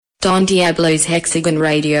Don Diablo's Hexagon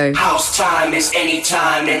Radio. House time is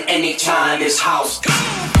anytime, and anytime is house.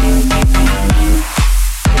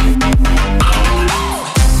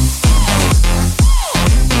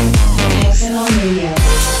 Hexagon Radio.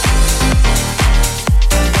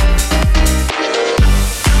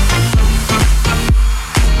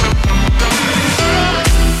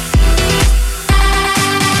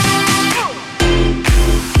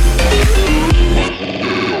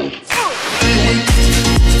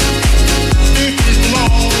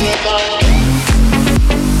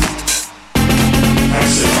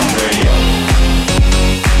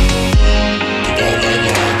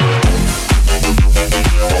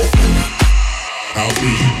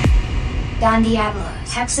 Don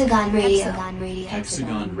Diablo's Hexagon Radio.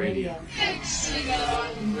 Hexagon Radio.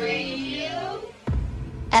 Hexagon Radio.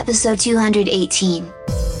 Episode 218.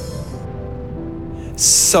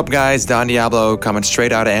 Sup guys, Don Diablo coming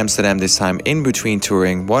straight out of Amsterdam this time in between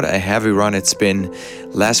touring. What a heavy run it's been.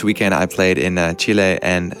 Last weekend I played in Chile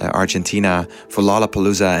and Argentina for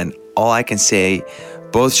Lollapalooza, and all I can say,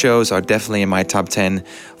 both shows are definitely in my top 10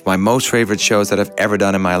 of my most favorite shows that I've ever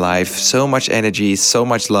done in my life. So much energy, so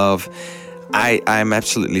much love. I'm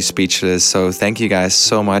absolutely speechless, so thank you guys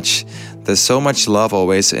so much. There's so much love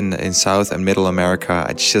always in South and Middle America.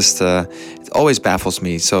 It's just, it always baffles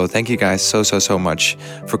me. So thank you guys so much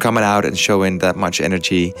for coming out and showing that much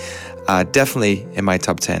energy. Definitely in my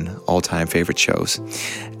top 10 all-time favorite shows.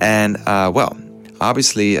 And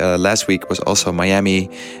obviously last week was also Miami.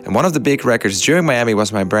 And one of the big records during Miami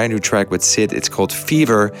was my brand new track with Sid. It's called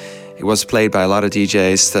Fever. It was played by a lot of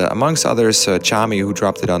DJs, amongst others Chami, who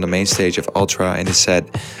dropped it on the main stage of Ultra in his set.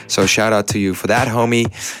 So shout out to you for that, homie.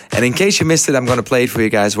 And in case you missed it, I'm going to play it for you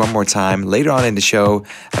guys one more time. Later on in the show,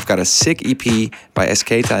 I've got a sick EP by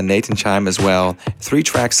Esketa and Nathan Chime as well. 3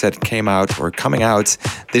 tracks that came out or coming out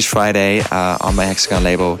this Friday on my Hexagon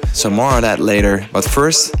label. So more on that later. But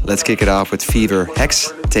first, let's kick it off with Fever.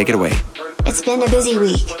 Hex, take it away. It's been a busy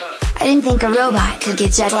week. I didn't think a robot could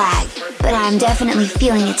get jet lag, but I'm definitely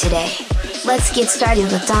feeling it today. Let's get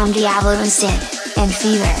started with Don Diablo and Sid, and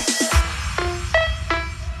Fever.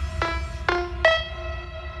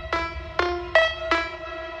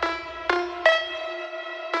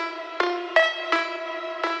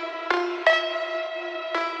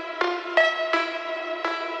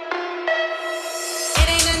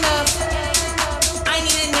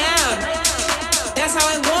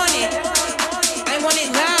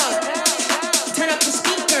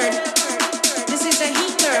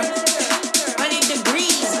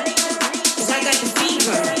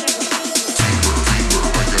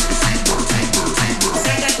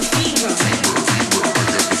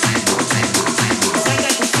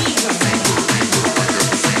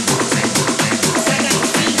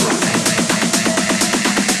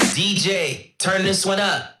 Turn this one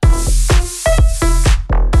up.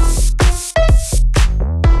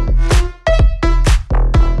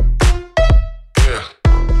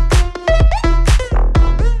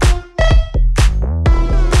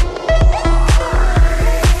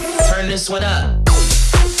 Turn this one up.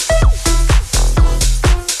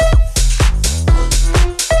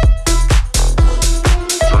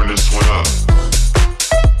 Turn this one up.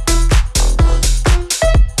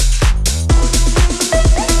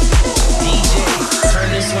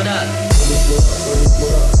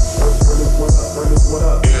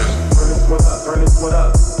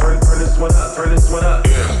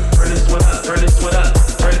 Turn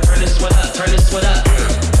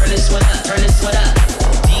this one up.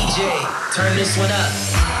 Turn this one up.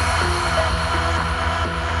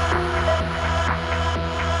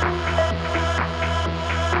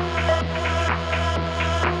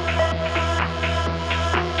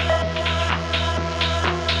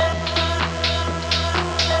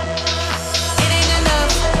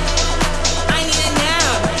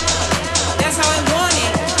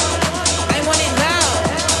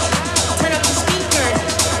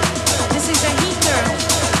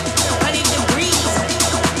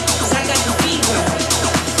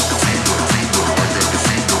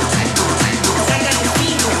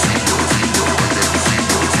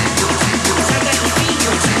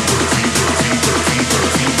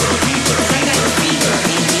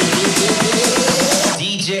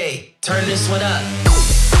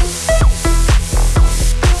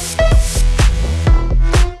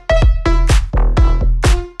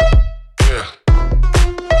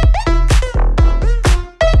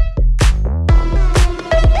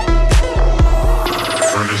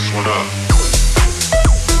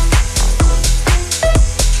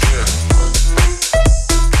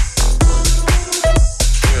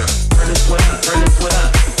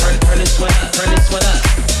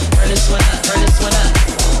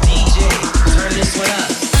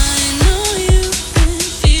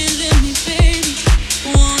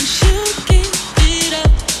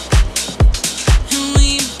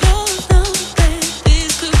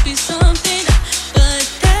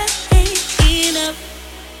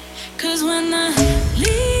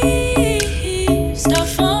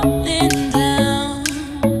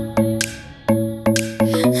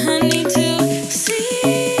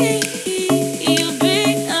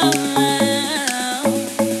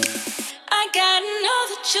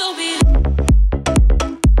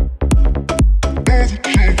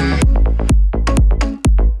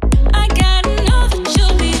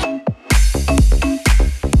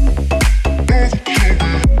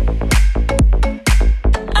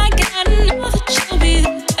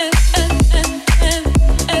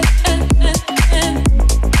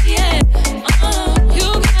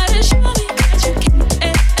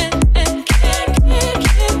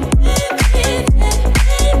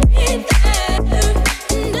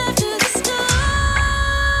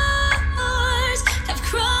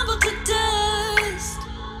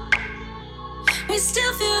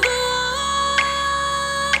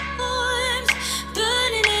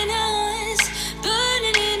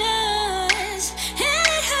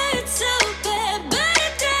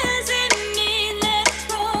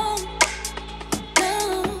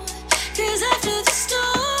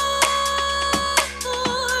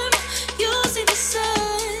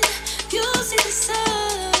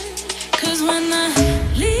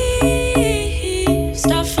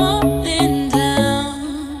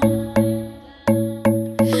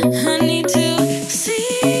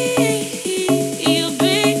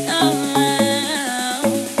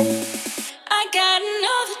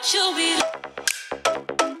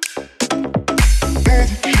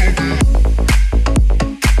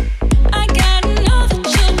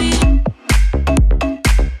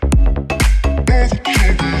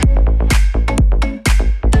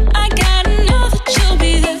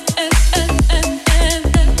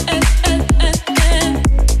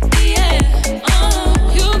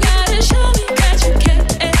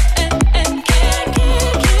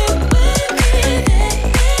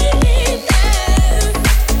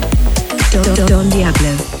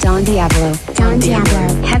 Don Diablo,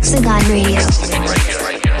 Hexagon Radio.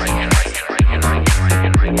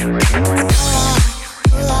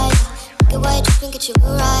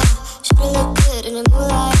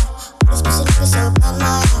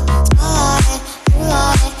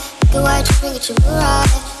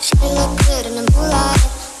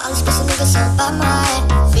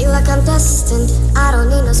 Feel like I'm destined. I don't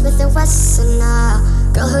need no Smith & Wesson now.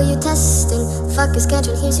 Girl, who you testing? Fuck is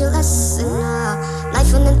schedule, here's your lesson now.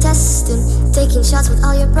 Life and intestine, taking shots with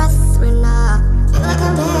all your brethren now. Feel like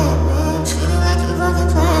I'm dead, feel like you fucking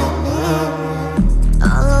planned me.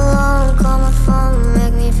 All alone, call my phone,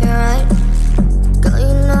 make me feel right. Girl,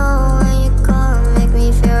 you know when you call, make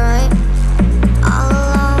me feel right. All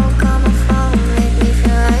alone, call my phone, make me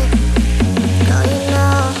feel right. Girl, you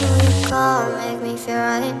know when you call, make me feel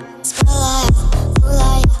right. Spotlight,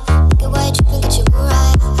 moonlight, get white, you can get your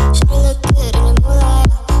moonlight. Should look good in the moonlight.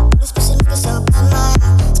 All this pussy niggas so bad, my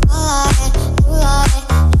spotlight, moonlight,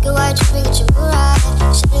 get white, you can get your moonlight.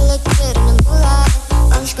 Should look good in the moonlight.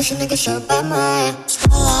 All this pussy niggas so bad, my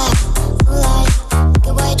spotlight, moonlight,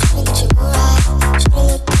 get white, you can get your moonlight. Should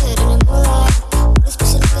look good in the moonlight. All this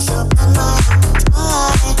pussy niggas so bad, my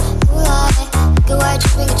spotlight, moonlight, get white, you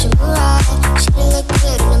can get your moonlight. Should look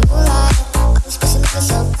good in the moonlight. All this pussy niggas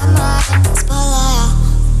so bad, my spotlight,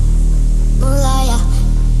 moonlight.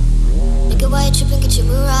 Nigga, why you trippin', get your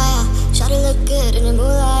Mariah. Shawty look good in the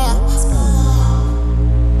moonlight.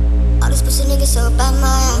 All this pussy niggas so bad,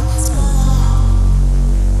 Maya.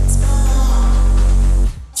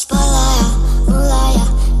 Spotlight, moonlight.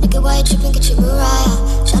 Nigga, why you trippin', get your Mariah.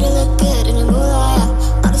 Shawty look good in the moonlight.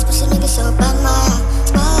 All this pussy niggas so bad, Maya.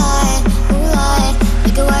 Spotlight, moonlight.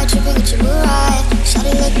 Nigga, why you trippin', get your Mariah.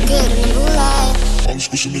 Shawty look good in the moonlight.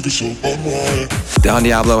 Don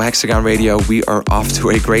Diablo, Hexagon Radio, we are off to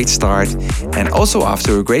a great start. And also off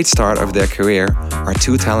to a great start of their career are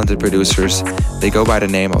two talented producers. They go by the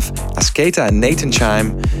name of Asketa and Nathan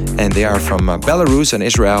Chime, and they are from Belarus and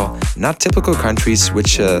Israel. Not typical countries,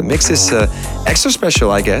 which makes this extra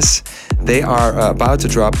special, I guess. They are about to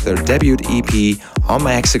drop their debut EP on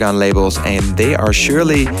my Hexagon labels, and they are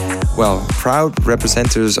surely, well, proud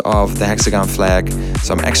representatives of the Hexagon flag.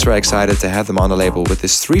 So I'm extra excited to have them on the label with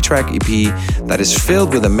this 3-track EP that is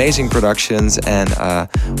filled with amazing productions. And,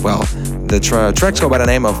 well, the tracks go by the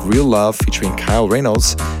name of Real Love featuring Kyle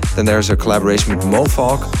Reynolds. Then there's a collaboration with Mo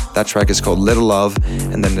Falk. That track is called Little Love.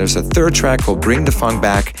 And then there's a third track called Bring the Funk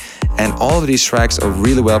Back. And all of these tracks are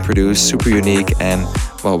really well produced, super unique, and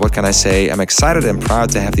well, what can I say? I'm excited and proud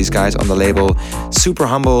to have these guys on the label. Super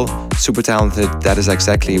humble, super talented. That is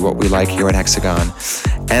exactly what we like here at Hexagon.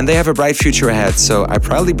 And they have a bright future ahead, so I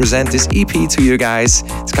proudly present this EP to you guys.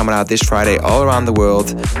 It's coming out this Friday all around the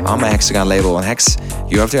world on my Hexagon label. And Hex,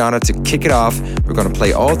 you have the honor to kick it off. We're gonna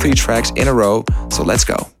play all 3 tracks in a row, so let's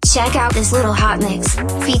go. Check out this little hot mix,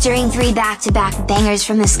 featuring 3 back-to-back bangers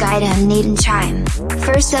from the Skydam Need and Chime.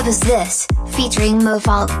 First up is this, featuring Mo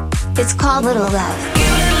Falk. It's called Little Love. Give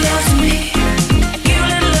a little love to me. Give a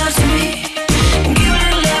little love to me. Give a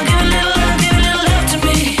little love, give a little love, give a little love to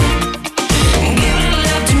me. Give a little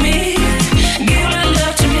love to me. Give a little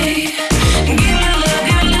love to me. Give a little love,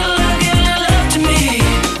 give a little love, give a little love to me.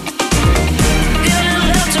 Give a little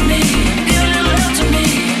love to me. Give a little love to me.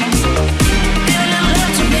 Give a little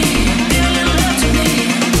love to me. Give a little love to me. Give a little love to me.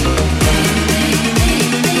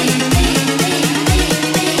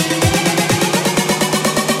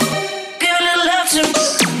 Give a little love to me. Give a little love to me. Give a little love to me. Give a little love to me.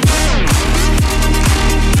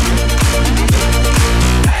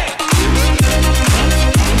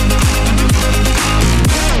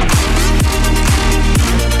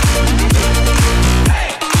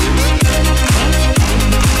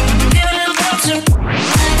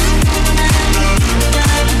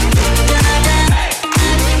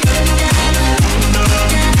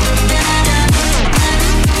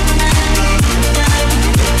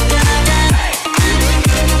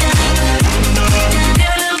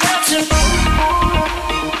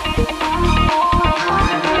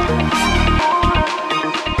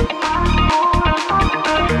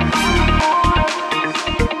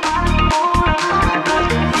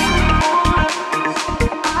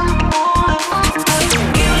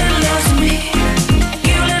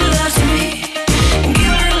 Give a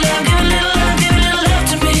little love, give a little love, give a little love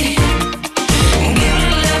to me. Give a little love to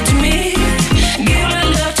me. Give a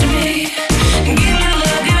little love to me. Give a little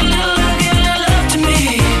love, give a little love, give a little love to me.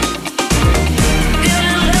 Give a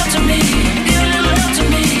little love to me. Give a little love to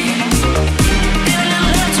me. Give a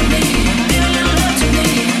little love to me. Give a little love to me.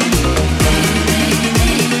 Give a little love to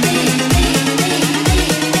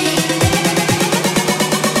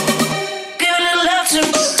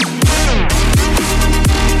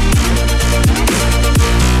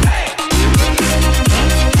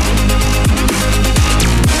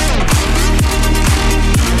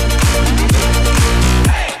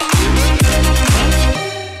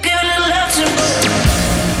Give a little love to me.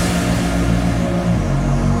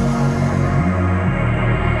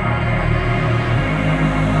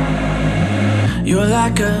 You're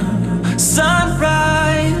like a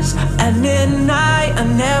sunrise at midnight. I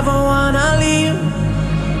never wanna leave.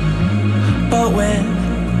 But when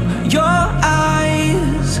your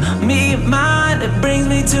eyes meet mine, it brings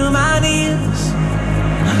me to my knees.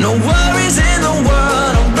 No worries in the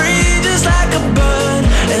world, I'm free just like a bird,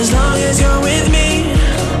 as long as you're with me.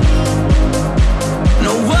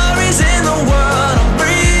 No worries in the world, I'm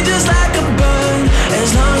free just like a bird, as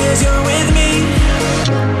long as you're with me.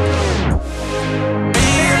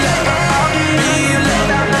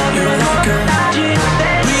 You're like a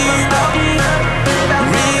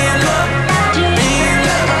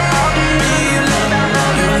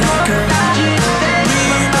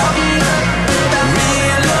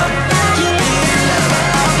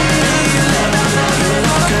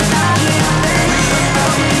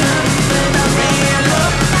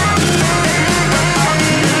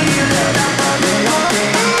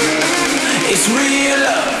it's real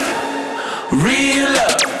love, real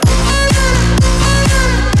love.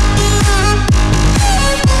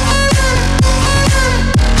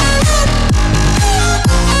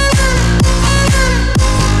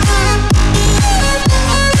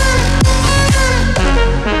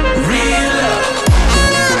 Real love.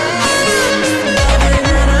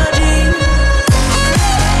 Energy.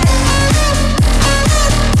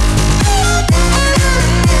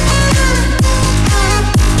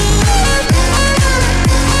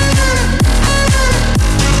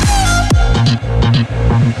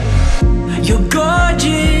 You're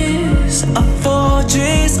gorgeous, a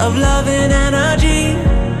fortress of love and energy.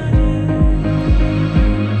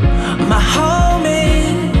 My home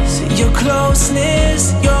is your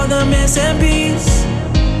closeness, you're the missing piece.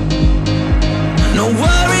 No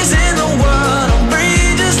worries in the world, I'm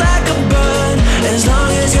free just like a bird, as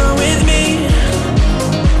long as you're with me.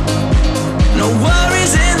 No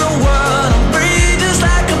worries in the world, I'm free just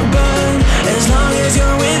like a bird, as long as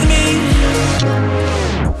you're with me.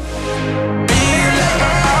 You're like a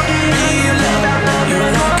real love.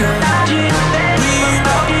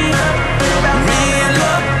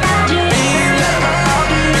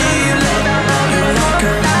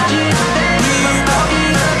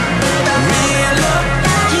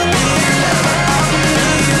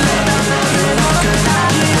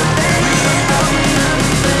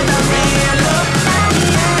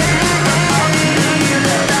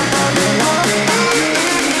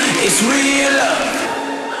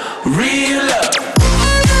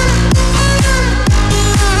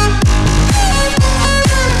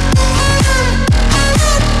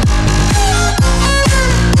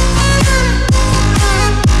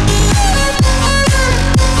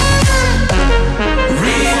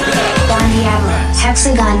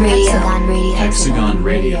 Hexagon Radio. Hexagon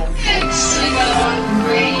Radio. Hexagon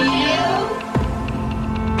Radio.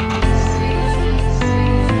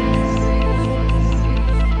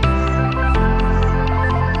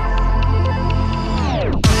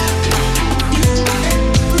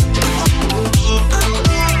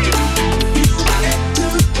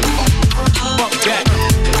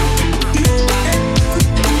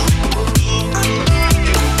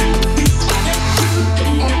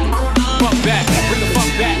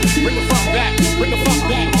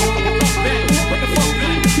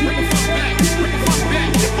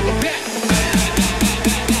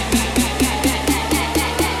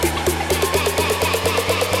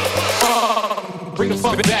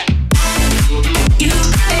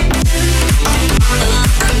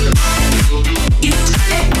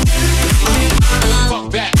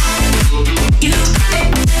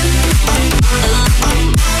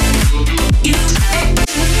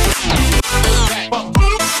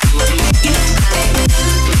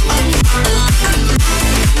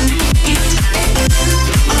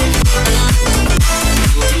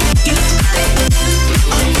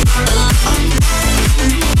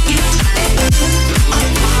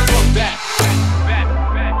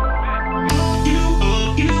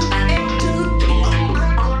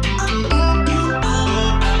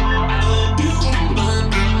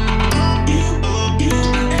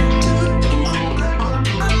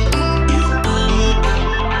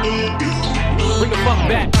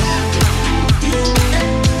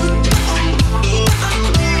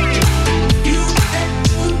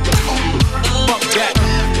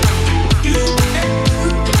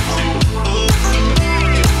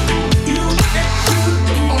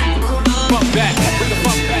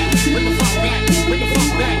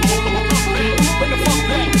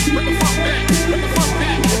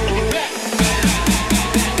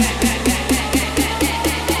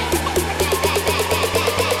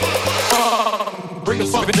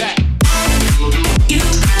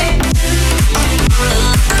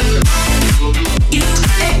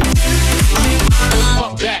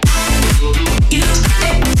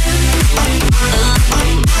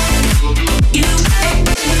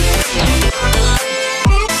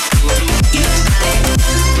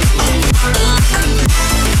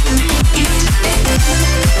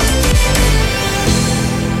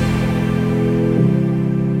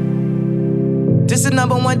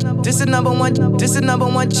 This is number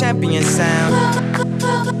one champion sound.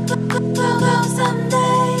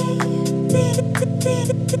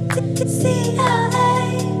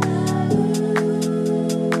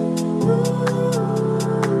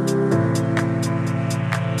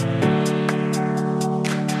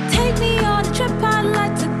 Take me on a trip, I'd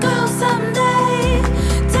like to go someday.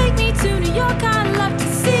 Take me to New York, I'd love to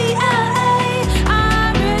see LA.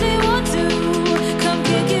 I really want to come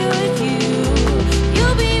kick it with you.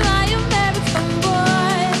 You'll be my American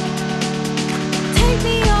boy. Take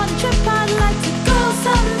me on a trip, I'd like to go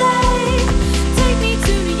someday. Take me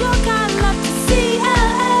to New York, I'd love to see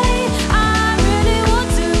LA. I really want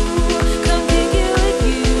to come kick it with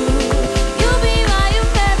you. You'll be my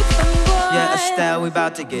American boy. Yeah, Estelle, we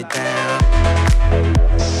about to get down.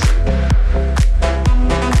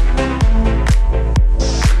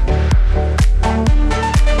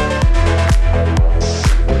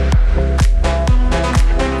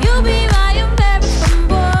 You'll be my American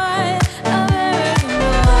boy, American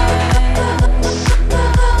boy.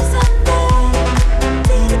 Someday,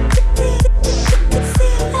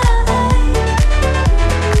 see LA. Would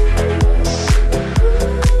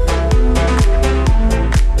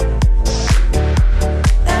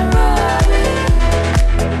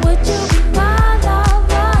you be my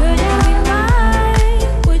lover? Could you be mine?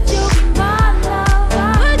 Would you be my lover?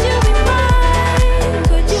 Would you be mine?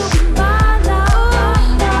 Could you be my lover?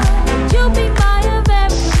 Would you be my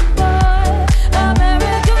American boy?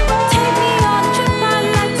 American boy. Take me on a trip, I'd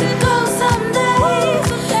like to go someday.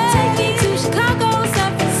 Take me to Chicago,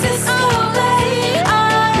 San Francisco Bay.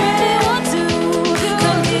 I really want to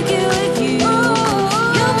come kick it with you.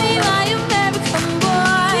 You'll be my American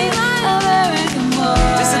boy, American boy.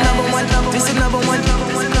 This is number one. This is number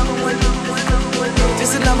one.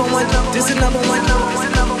 This is number one. This is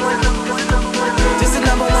number one. This is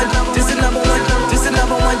number one. This is number one. This is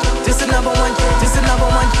number one. This is number one. This is number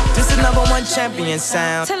one. This is number one champion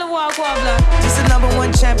sound. Tell her walk, wobbler. This is number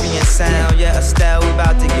one champion sound. Yeah, Estelle, we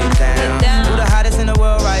about to get down. Who the hottest in the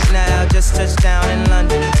world right now? Just touched down in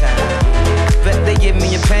London town. Bet they give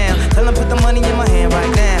me a pound. Tell them put the money in my hand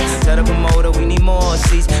right now. Tell the promoter we need more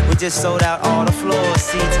seats. We're just sold out all the floor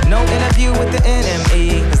seats. No interview with the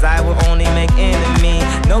NME, cause I will only make enemy.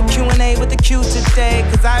 No Q&A with the Q today,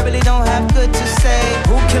 cause I really don't have good to say.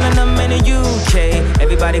 Who killing them in the UK?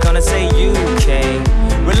 Everybody gonna say UK.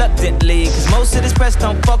 Reluctantly, cause most of this press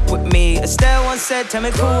don't fuck with me. Estelle once said, tell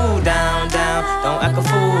me cool down, down. Don't act a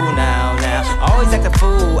fool now, now. Always act a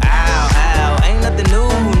fool, ow, ow. Ain't nothing new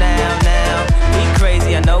now, now. Be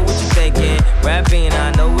crazy, I know what you're thinking. Rapping,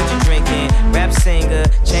 I know what you're drinking. Rap singer,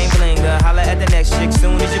 chain blinger. Holla at the next chick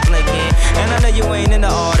soon as you're blinking. And I know you ain't into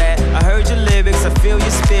all that. I heard your lyrics, I feel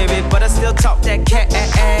your spirit. But I still talk that cat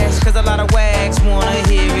ass, cause a lot of wags wanna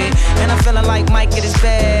hear it. And I'm feeling like Mike at his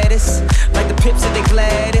baddest, like the Pips at the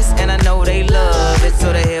gladdest. And I know they love it,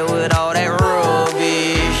 so the hell with all that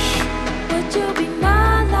rubbish. Would you be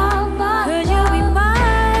my lover? Could you be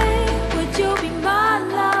mine? Would you be my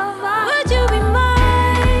lover? Would you be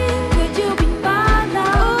mine? Could you be my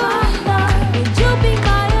lover? Would you be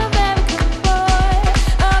my American boy?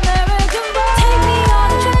 American boy. Take me on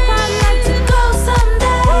a trip, I'd like to go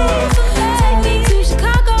someday. Take me to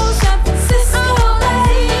Chicago, San Francisco, I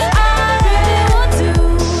really want to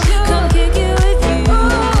come kick it with you.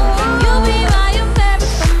 You'll be my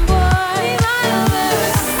American boy.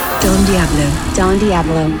 Don Diablo. Don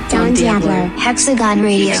Diablo. Don Diablo. Hexagon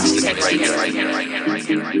Radio.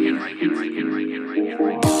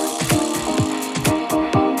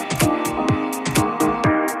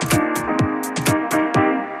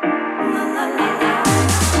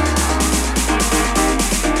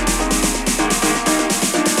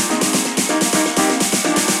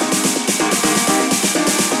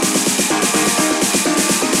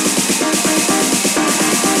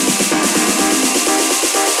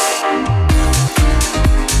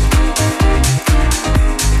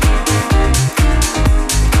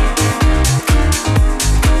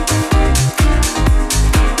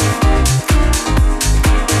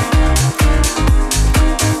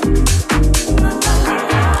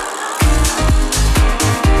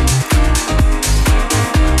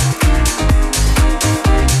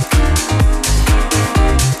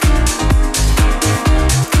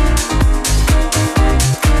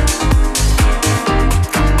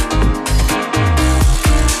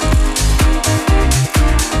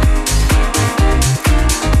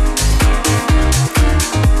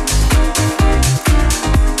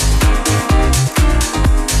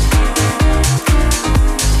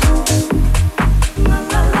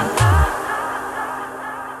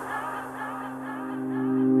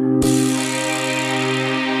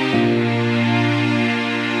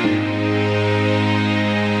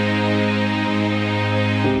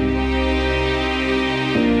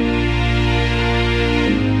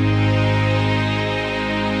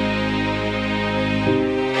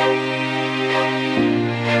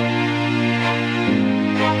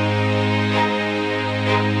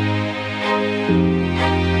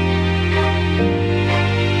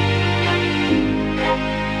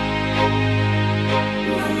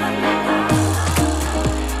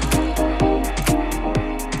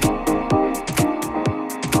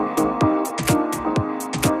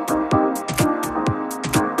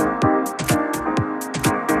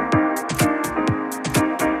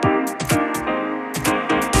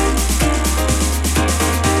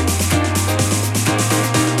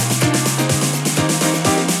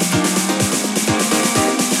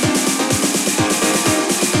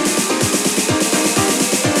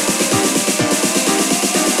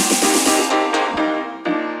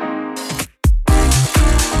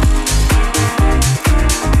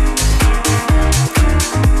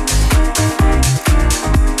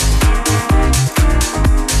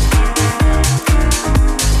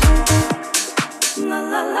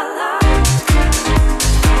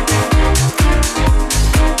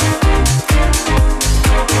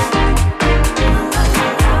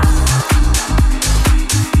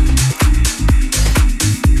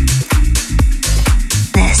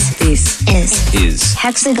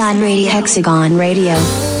 Hexagon Radio. Hexagon Radio.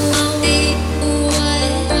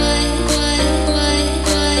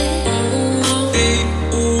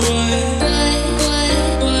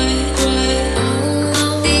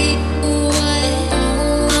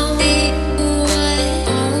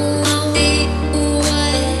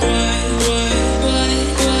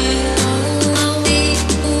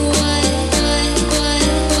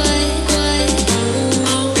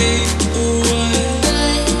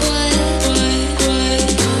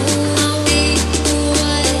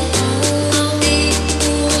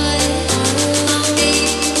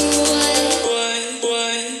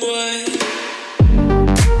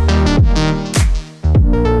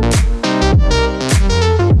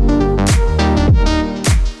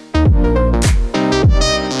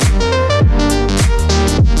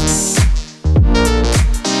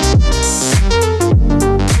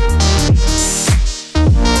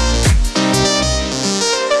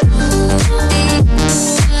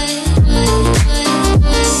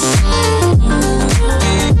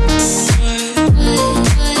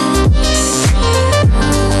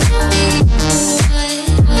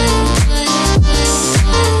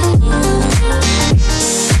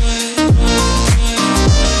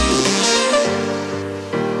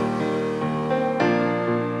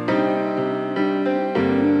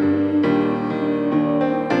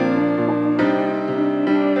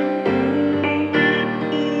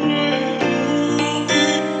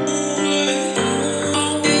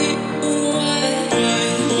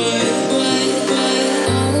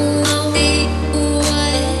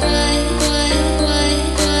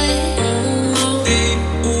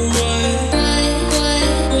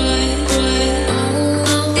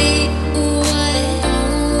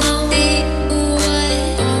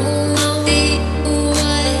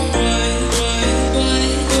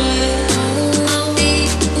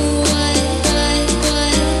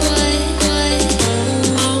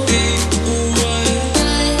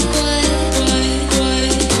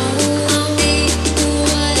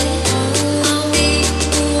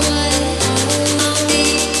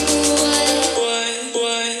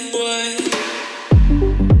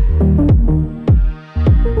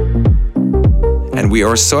 we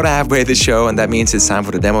are sort of halfway the show, and that means it's time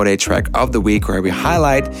for the Demo Day track of the week, where we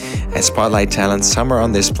highlight and spotlight talent somewhere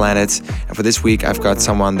on this planet. And for this week, I've got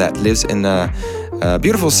someone that lives in a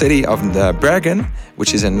beautiful city of Bergen,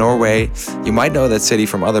 which is in Norway. You might know that city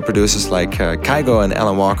from other producers like Kygo and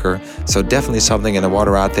Alan Walker, so definitely something in the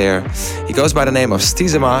water out there. He goes by the name of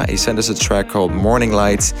Stizema. He sent us a track called Morning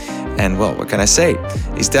Light, and well, what can I say?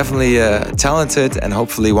 He's definitely talented, and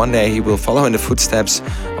hopefully one day he will follow in the footsteps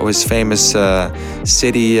of his famous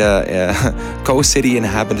city, co-city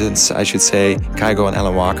inhabitants, I should say, Kygo and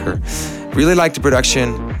Alan Walker. Really like the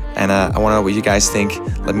production, and I want to know what you guys think.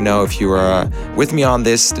 Let me know if you are with me on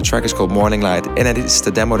this. The track is called Morning Light, and it is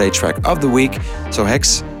the Demo Day track of the week. So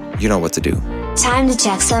Hex, you know what to do. Time to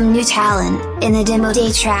check some new talent in the Demo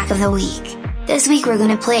Day track of the week. This week we're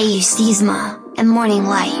gonna play you Stizema and Morning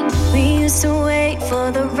Light. We used to wait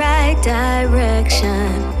for the right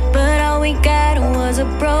direction, but all we got was a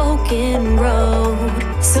broken road.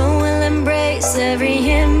 So we'll embrace every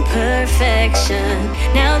imperfection.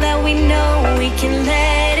 Now that we know, we can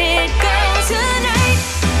let it go tonight.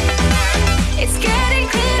 It's getting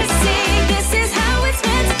clear to see this is how it's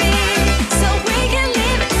meant to be, so we can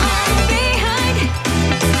leave it all behind.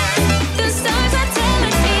 The stars are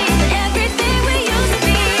telling me that everything we used to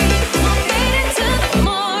be will fade into the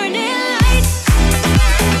morning light.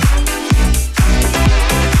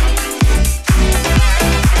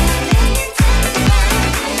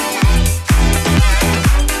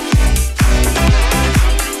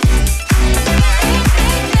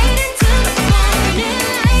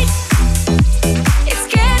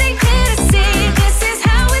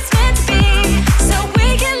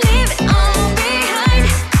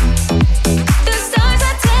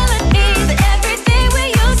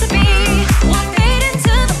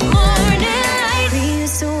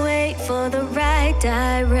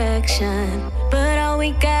 But all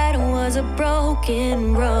we got was a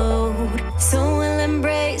broken road. So we'll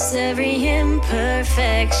embrace every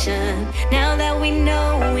imperfection. Now that we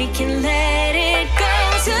know, we can let it go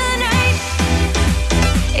tonight.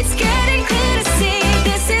 It's getting clear to see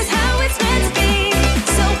this is how it's meant to be,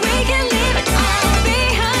 so we can leave it all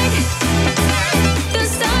behind. The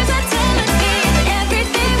stars are telling me that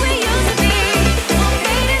everything we used to be will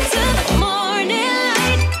fade into the morning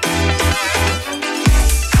light.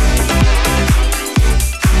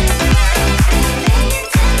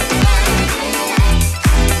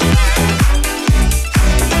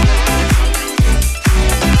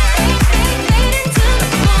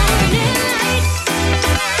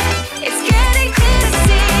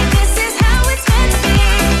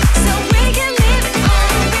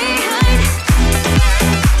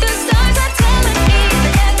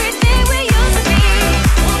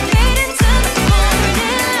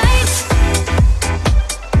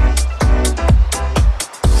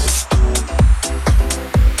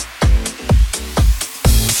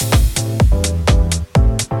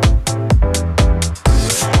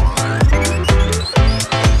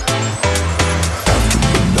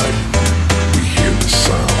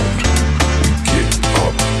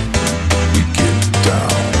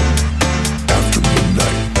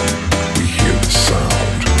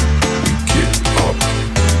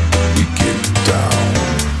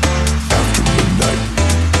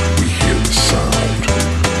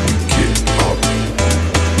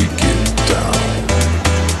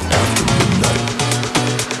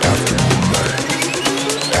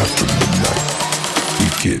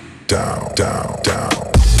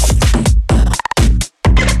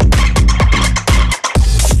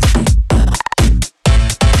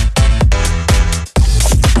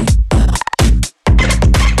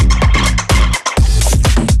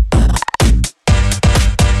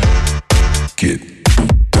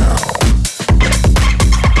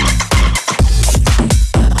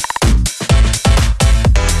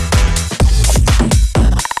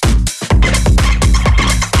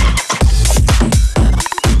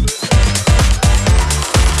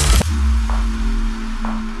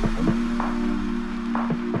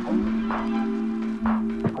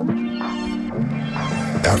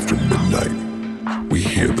 After midnight, we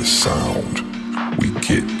hear the sound. We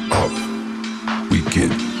get up, we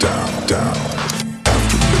get down, down.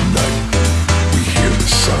 After midnight, we hear the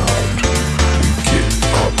sound. We get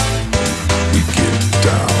up, we get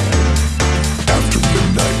down. After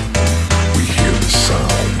midnight, we hear the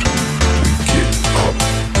sound. We get up,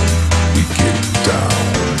 we get down.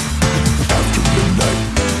 After midnight,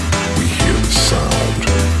 we hear the sound.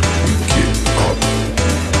 We get up,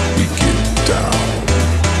 we get down.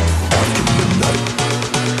 After midnight,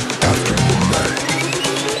 after midnight,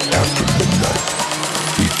 after midnight,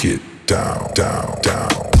 we get down, down.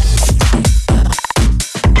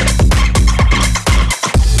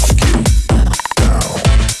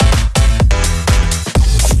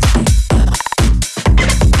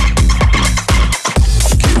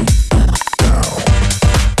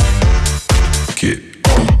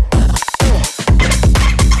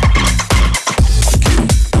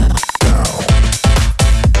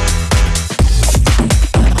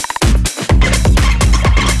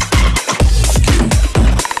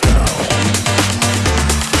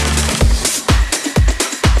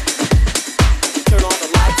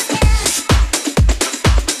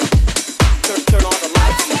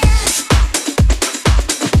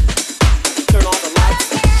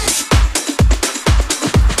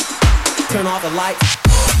 off the lights.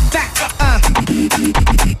 Back, back,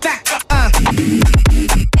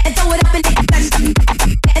 and throw it up and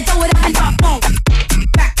throw it up and drop, boom.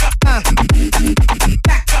 Back, back,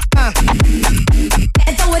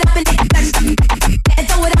 and throw it up and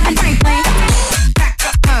throw it up and bang, bang. Back,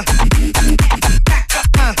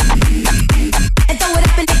 and throw it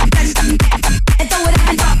up and throw it up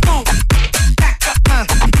and drop, boom. Back,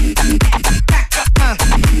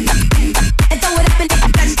 and throw it up and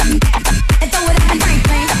throw it up and bang,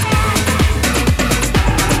 bang.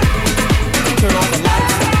 Turn off the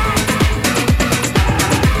lights.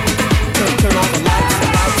 Turn off the lights.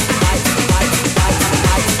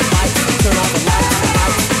 Turn off the lights.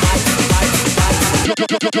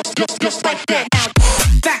 Just like that.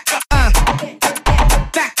 Back, back,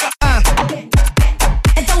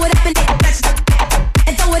 and throw it up and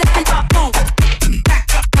throw it up and drop, boom. Back,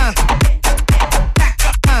 back,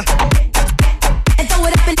 and throw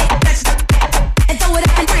it up and throw it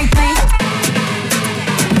up and bang, bang.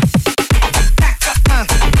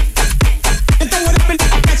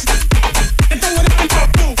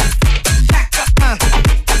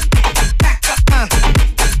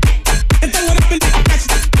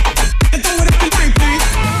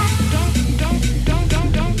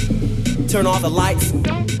 Turn off the lights.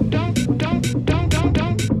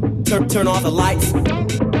 Turn off the lights.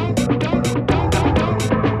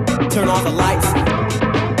 Turn off the lights.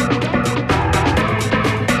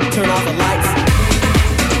 Turn off the lights.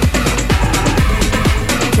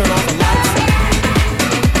 Turn off the lights. Turn off the lights.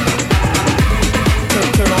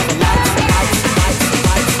 Turn off the lights.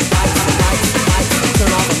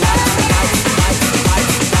 Turn off the lights. Turn off the lights.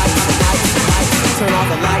 Turn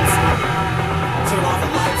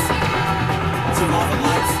off the lights. Turn off the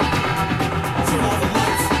lights. Turn off the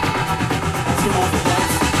lights.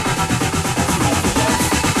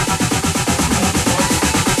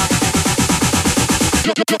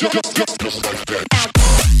 Just like that.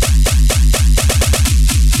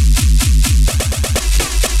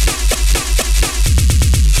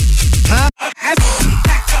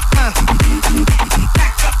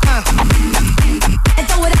 And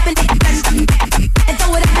throw it up and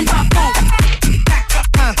throw it up and drop, boom. And throw it up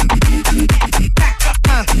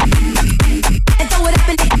and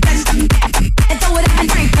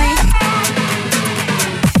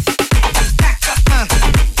throw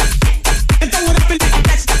it up and bang, bang.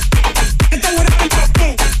 And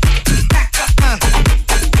throw it up and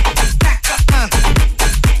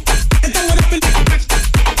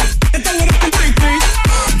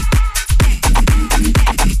throw it up and drop,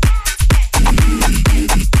 boom. And throw it up and throw it up and bang, bang.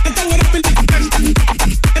 And throw it up and bang, bang.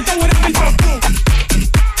 And throw it up and drop, boom.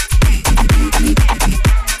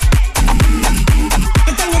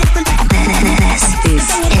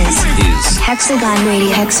 This is Hexagon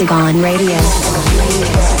Radio. Hexagon Radio.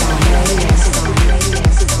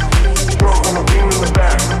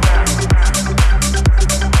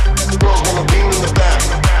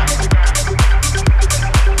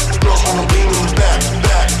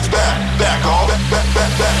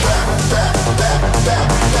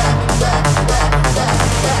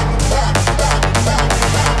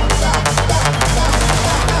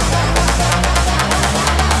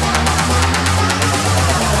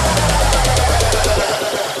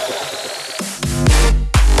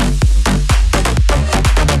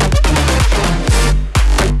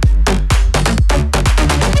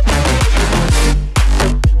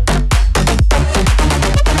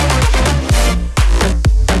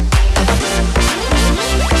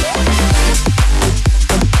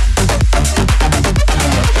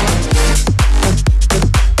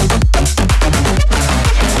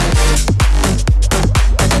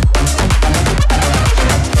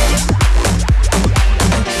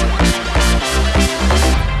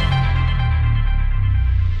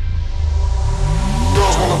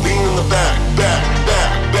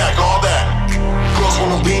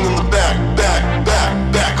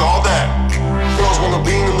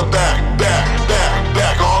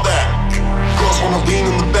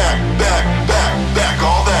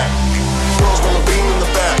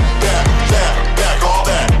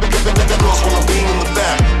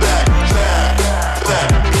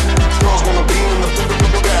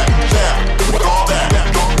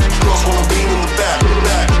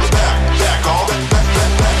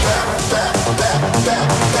 Back.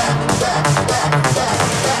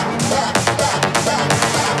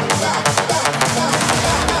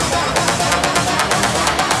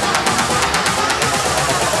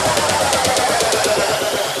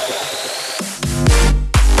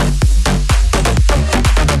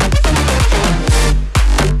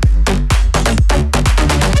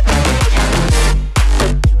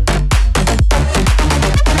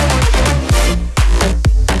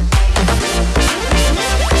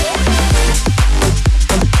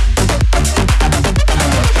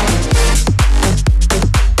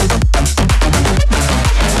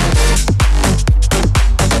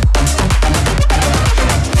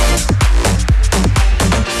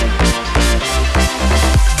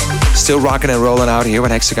 Still rocking and rolling out here on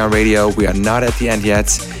Hexagon Radio. We are not at the end yet.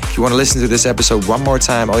 If you want to listen to this episode one more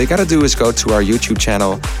time, all you gotta do is go to our YouTube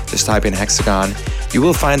channel, just type in Hexagon. You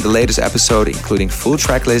will find the latest episode, including full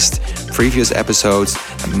track list, previous episodes,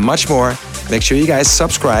 and much more. Make sure you guys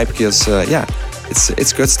subscribe because,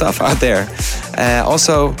 it's good stuff out there.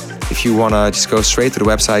 Also, if you wanna just go straight to the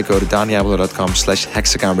website, go to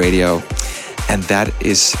dondiablo.com/Hexagon Radio. And that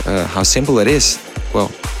is how simple it is.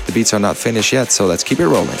 Well, the beats are not finished yet, so let's keep it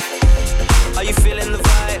rolling. Are you feeling the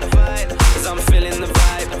vibe? 'Cause I'm feeling the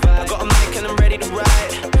vibe. I got a mic and I'm ready to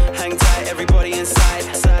ride. Hang tight, everybody inside.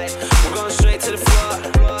 We're going straight to the floor.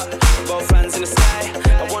 Both hands in the sky.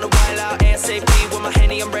 I wanna wild out ASAP with my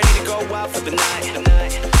Henny. I'm ready to go out for the night.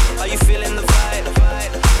 Are you feeling the vibe?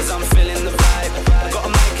 'Cause I'm feeling the vibe. I got a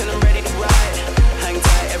mic and I'm ready to ride. Hang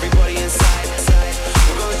tight, everybody inside.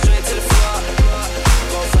 We're going straight to the floor.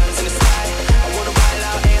 Both hands in the sky. I wanna wild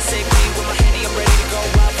out ASAP with my Henny. I'm ready to go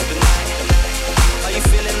out for the night. Are you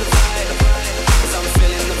feeling the vibe? 'Cause I'm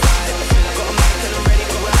feeling the vibe. I got a mic and I'm ready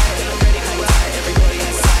to ride. Hang tight, everybody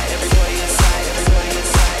inside. Everybody inside. Everybody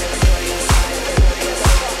inside. Everybody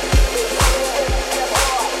inside.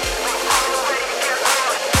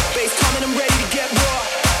 Bass coming, I'm ready to get raw.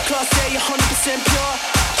 Class A, 100% pure.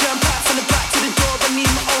 Jam pack from the back to the door. I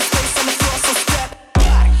need my own space on the floor, so step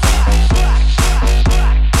back.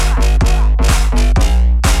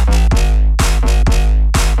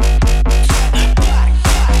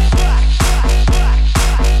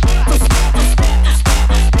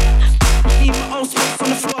 Need my own space on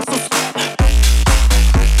the floor, so step.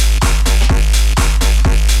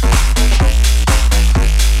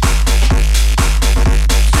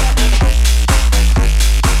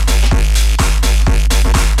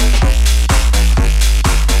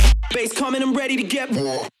 Bass coming, I'm ready to get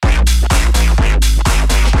raw.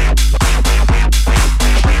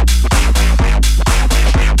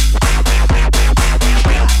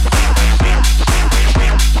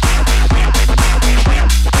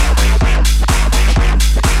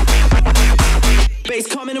 Bass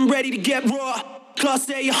coming, I'm ready to get raw. Class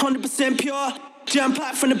A, 100% pure. Jam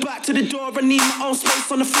pack from the back to the door. I need my own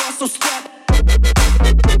space on the floor, so step.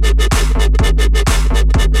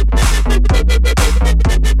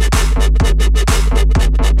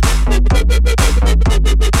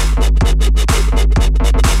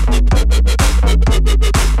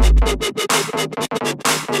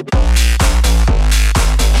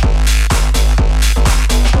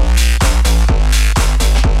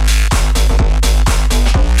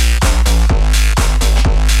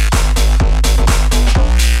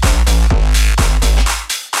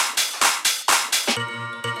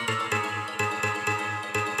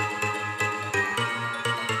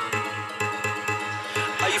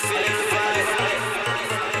 Are you feeling the vibe?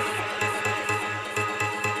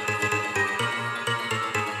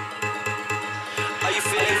 Are you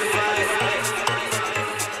feeling the vibe?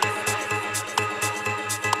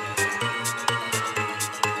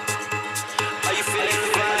 Are you feeling the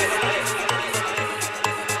vibe?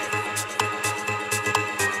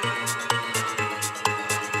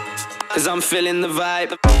 'Cause I'm feeling the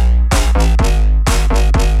vibe.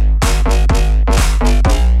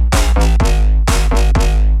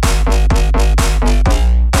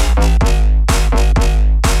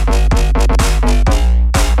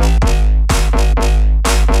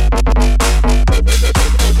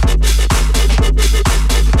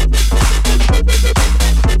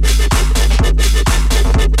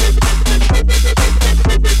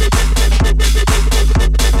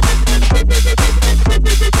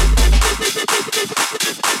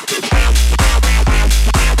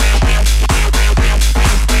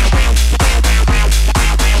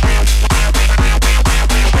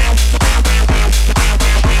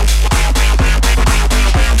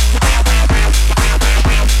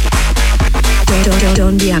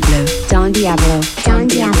 Don Diablo. Don Diablo. Don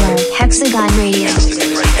Diablo. Hexagon Radio.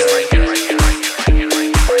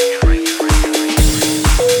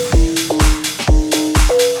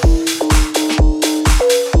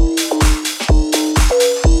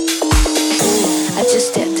 I just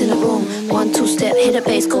stepped in the room, 1, 2 step, hit a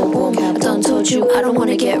bass, go boom. I done told you I don't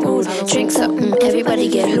wanna get rude. Drink something, everybody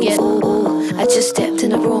get loose. Ooh, I just stepped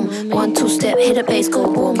in the room, 1, 2 step, hit a bass, go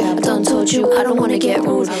boom. I done told you I don't wanna get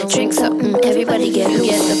rude. Drink something, everybody get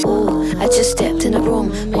loose. Ooh, I just stepped in the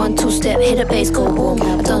room, 1, 2 step, hit a bass, go boom.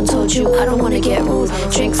 I done told you I don't wanna get rude.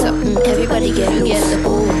 Drink something, everybody get loose.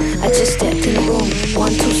 Ooh, I just stepped in the room,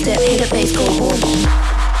 1, 2 step, hit a bass, go boom.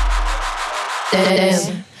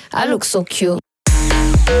 Damn, I look so cute.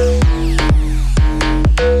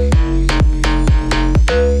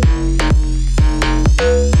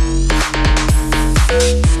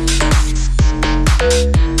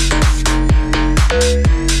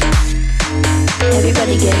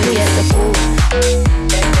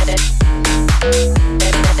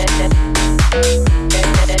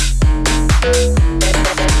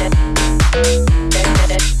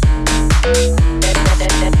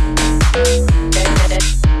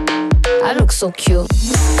 so cute.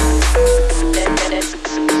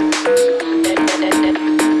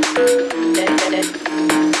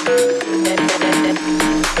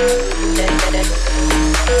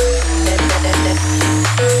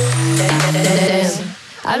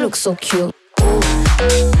 I look so cute.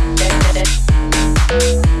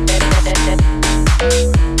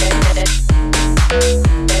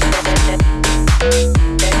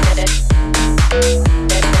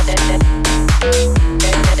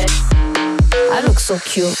 I look so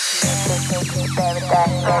cute.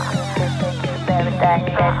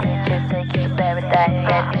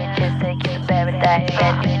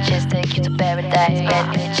 Bitches take you to paradise.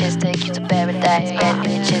 Bitches take you to paradise.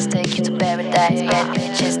 Bitches take you to paradise.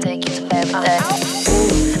 Bitches take you to paradise.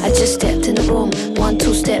 Ooh, I just stepped in the room. 1,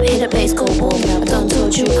 2 step, hit a bass, go boom. I done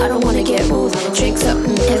told you I don't wanna get rude. Drinks up,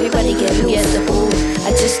 everybody get loose. Yes, the boom.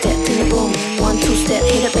 I just stepped in the room. 1, 2 step,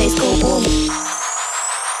 hit a bass, go boom.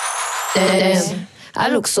 Damn, I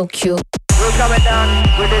look so cute. We're coming down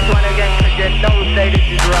with this one again, cause you know say this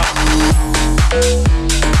is rough.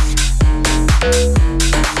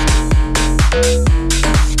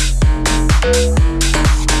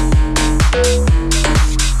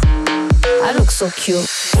 I look so cute.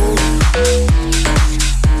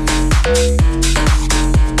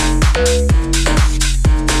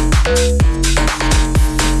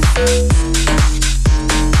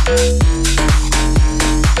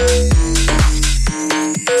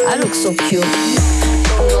 I look so cute.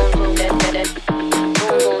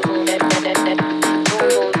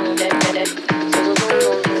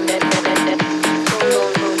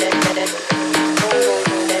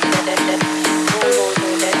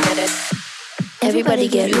 Everybody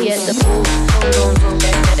get loose. Yes, the boom.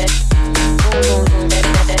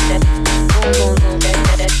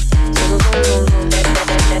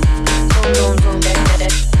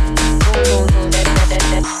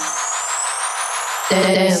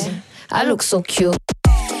 Damn, I look so cute.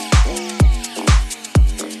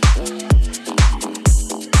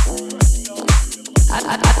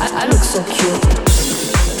 I look so cute.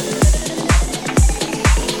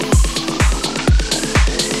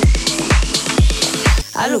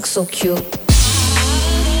 I look so cute.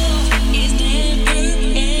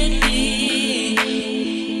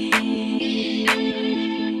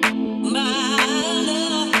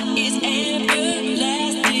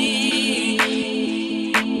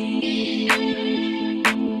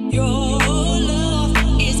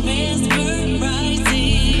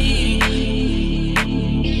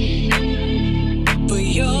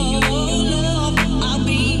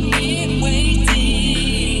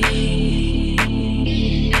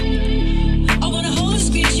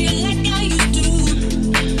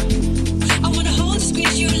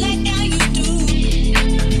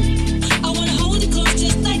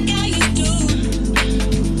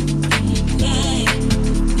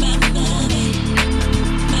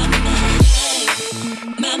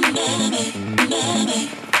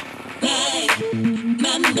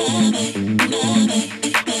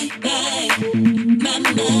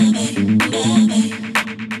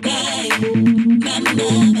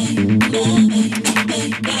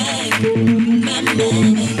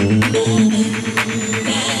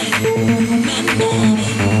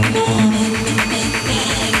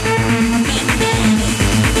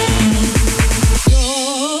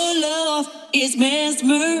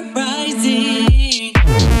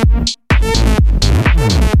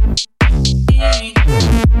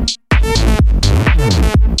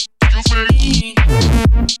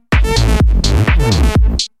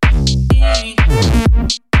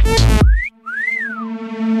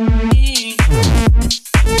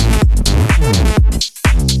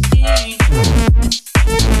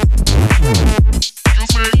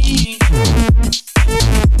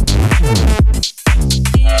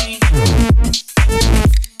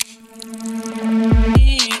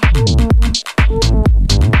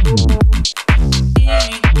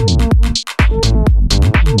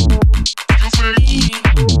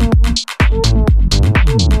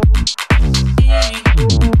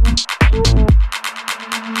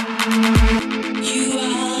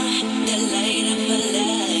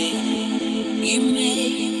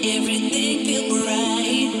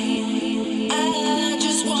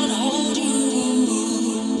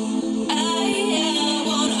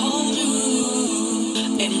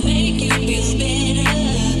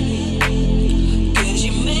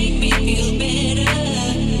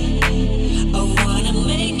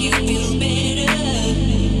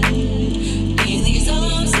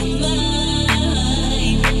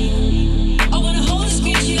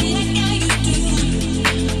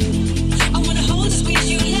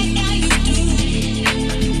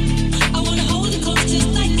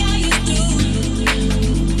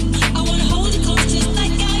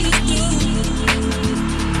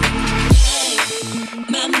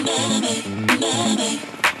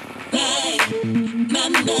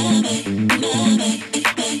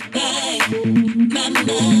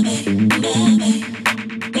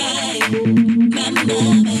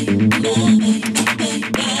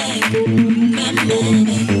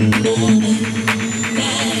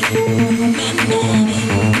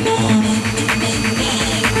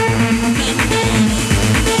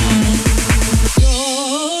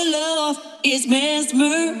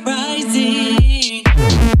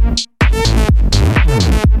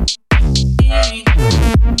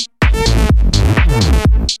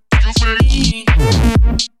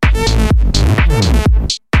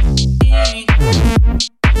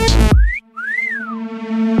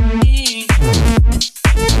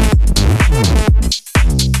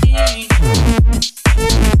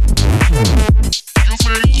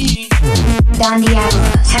 Don Diablo,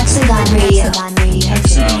 Hexagon Radio.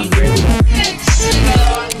 Hexagon Radio.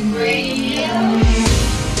 Hexagon Radio.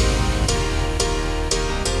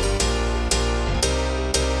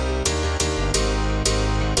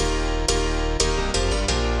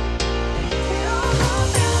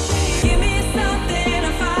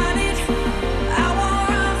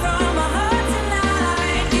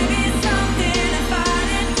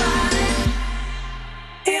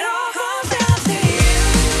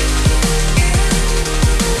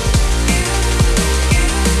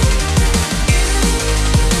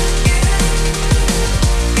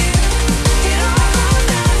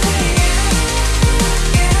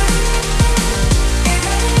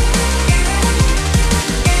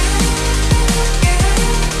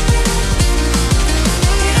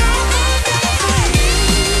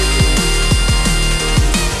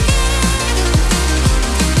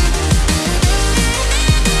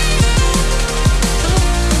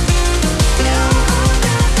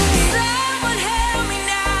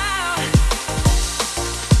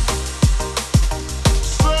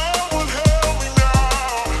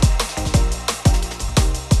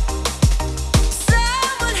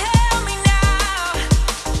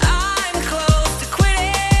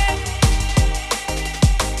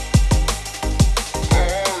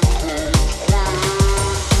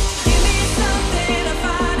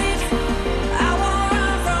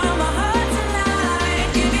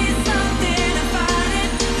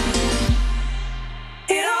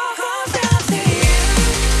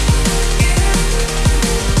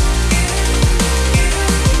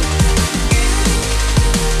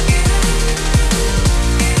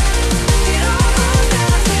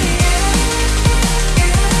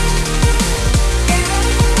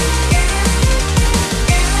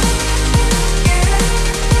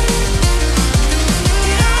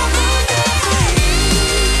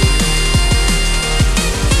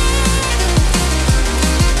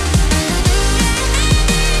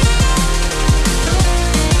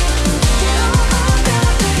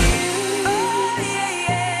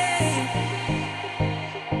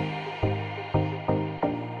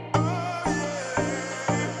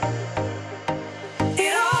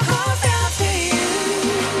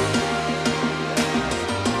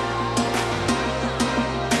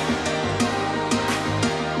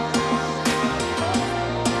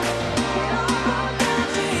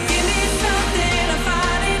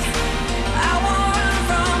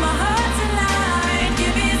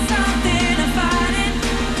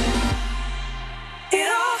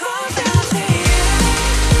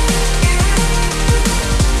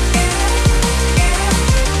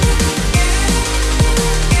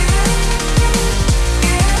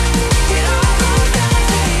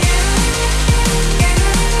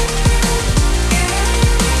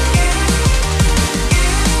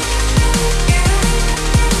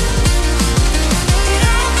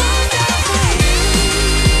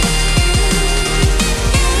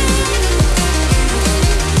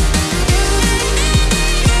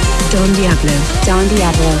 Don Diablo. Don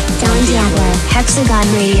Diablo. Don Diablo. Hexagon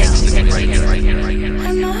Radio.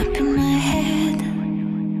 I'm up in my head.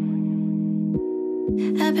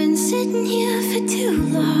 I've been sitting here for too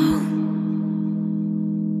long.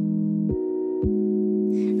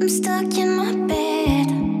 I'm stuck in my bed.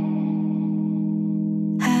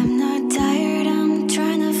 I'm not tired, I'm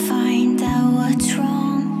trying to find out what's wrong.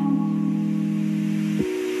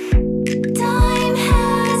 Time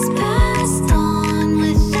has passed on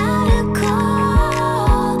without a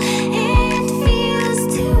call. It feels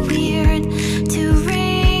too weird to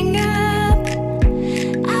ring up.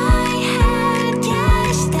 I had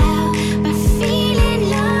cashed out my feeling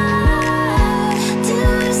love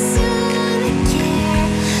too soon to care,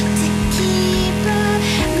 to keep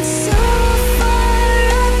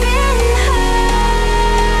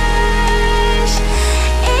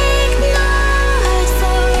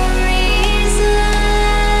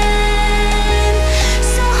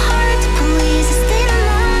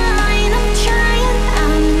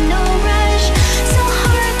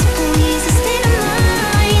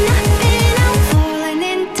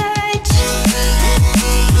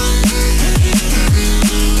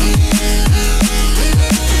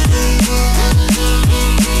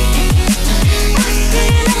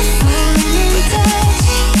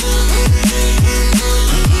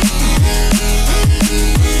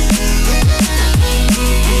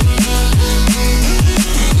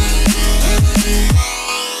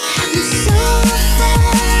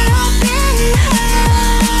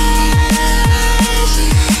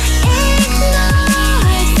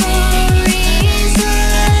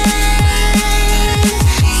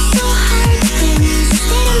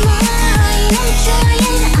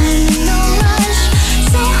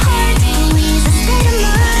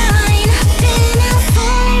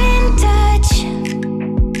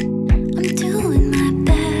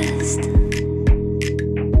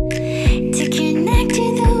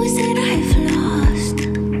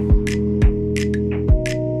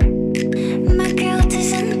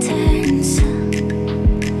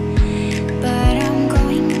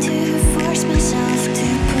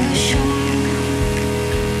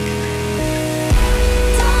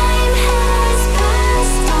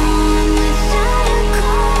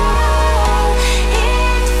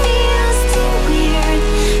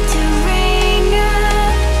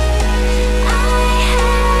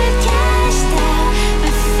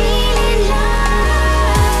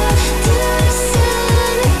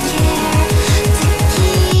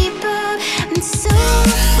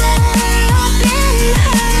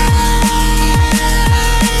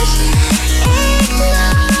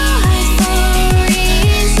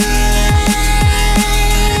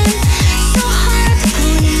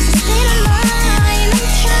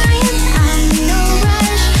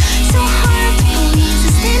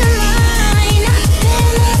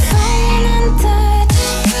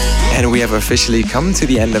we have officially come to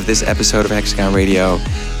the end of this episode of Hexagon Radio.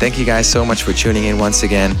 Thank you guys so much for tuning in once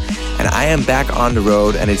again. And I am back on the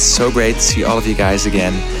road, and it's so great to see all of you guys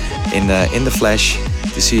again in the flesh,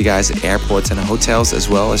 to see you guys at airports and hotels as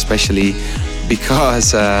well, especially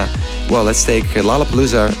because, well, let's take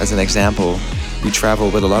Lollapalooza as an example. We travel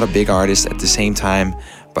with a lot of big artists at the same time,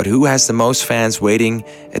 but who has the most fans waiting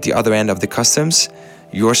at the other end of the customs?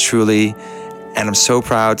 Yours truly. And I'm so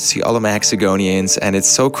proud to see all of my Hexagonians, and it's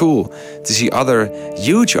so cool to see other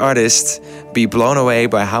huge artists be blown away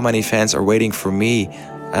by how many fans are waiting for me,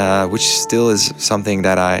 which still is something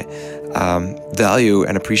that I value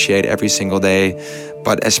and appreciate every single day.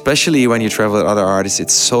 But especially when you travel with other artists,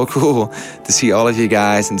 it's so cool to see all of you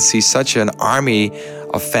guys and to see such an army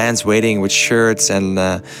of fans waiting with shirts and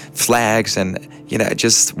flags, and it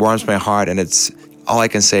just warms my heart. And it's all I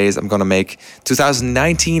can say is I'm gonna make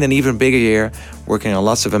 2019 an even bigger year, working on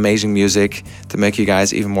lots of amazing music to make you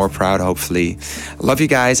guys even more proud, hopefully. I love you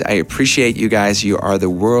guys. I appreciate you guys. You are the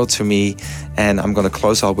world to me. And I'm gonna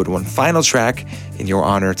close out with one final track in your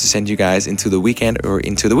honor to send you guys into the weekend or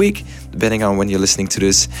into the week, depending on when you're listening to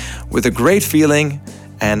this, with a great feeling.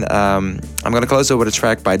 And I'm gonna close out with a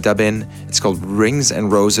track by Dubin. It's called Rings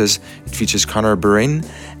and Roses. It features Conor Burin,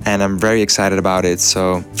 and I'm very excited about it.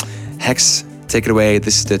 So, Hex, take it away.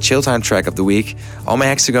 This is the Chill Time track of the week. All my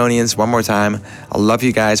Hexagonians, one more time, I love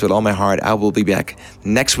you guys with all my heart. I will be back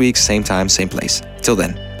next week, same time, same place. Till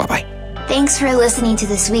then, bye-bye. Thanks for listening to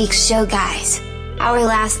this week's show, guys. Our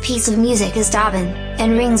last piece of music is Dobbin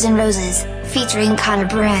and Rings and Roses, featuring Conor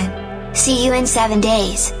Burin. See you in 7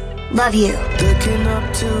 days. Love you. Looking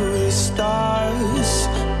up to the stars,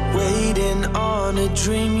 waiting on a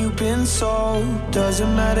dream you've been sold.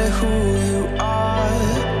 Doesn't matter who you are,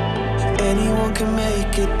 anyone can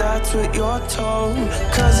make it, that's what you're told.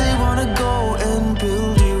 Cause they wanna go and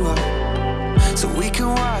build you up, so we can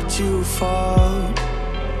watch you fall.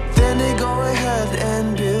 Then they go ahead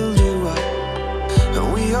and build you up,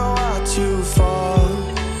 and we all watch you fall.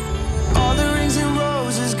 All the rings and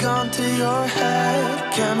roses gone to your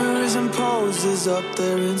head, cameras and poses up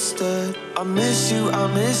there instead. I miss you,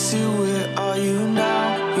 where are you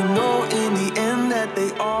now? You know in the end that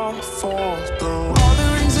they all fall through. All the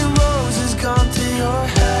rings and roses gone to your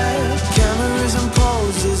head, cameras and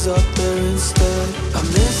poses up there instead. I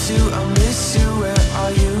miss you, where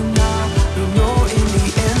are you now? You know in the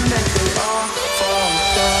end that they all fall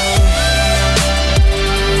down.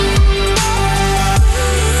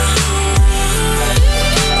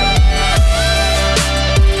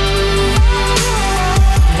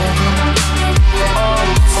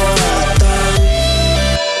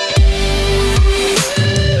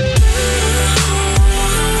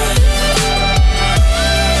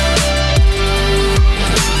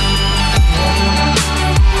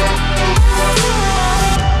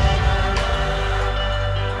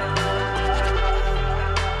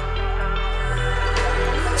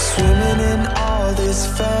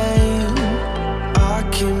 Fame, I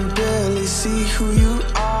can barely see who you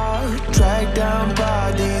are, dragged down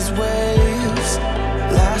by these waves.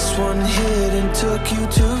 Last one hit and took you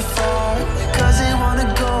too far, cause they wanna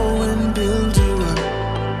go and build you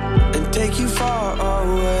up and take you far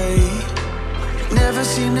away. Never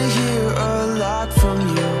seem to hear a lot from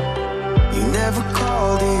you, you never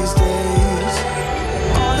call these days.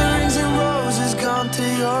 All the rings and roses gone to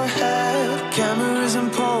your head, cameras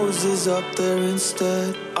and poses up there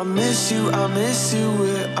instead. I miss you,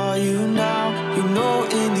 where are you now? You know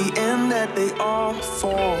in the end that they all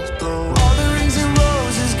fall through. All the rings and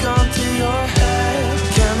roses gone to your head,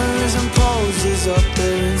 cameras and poses up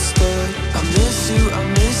there instead. I miss you,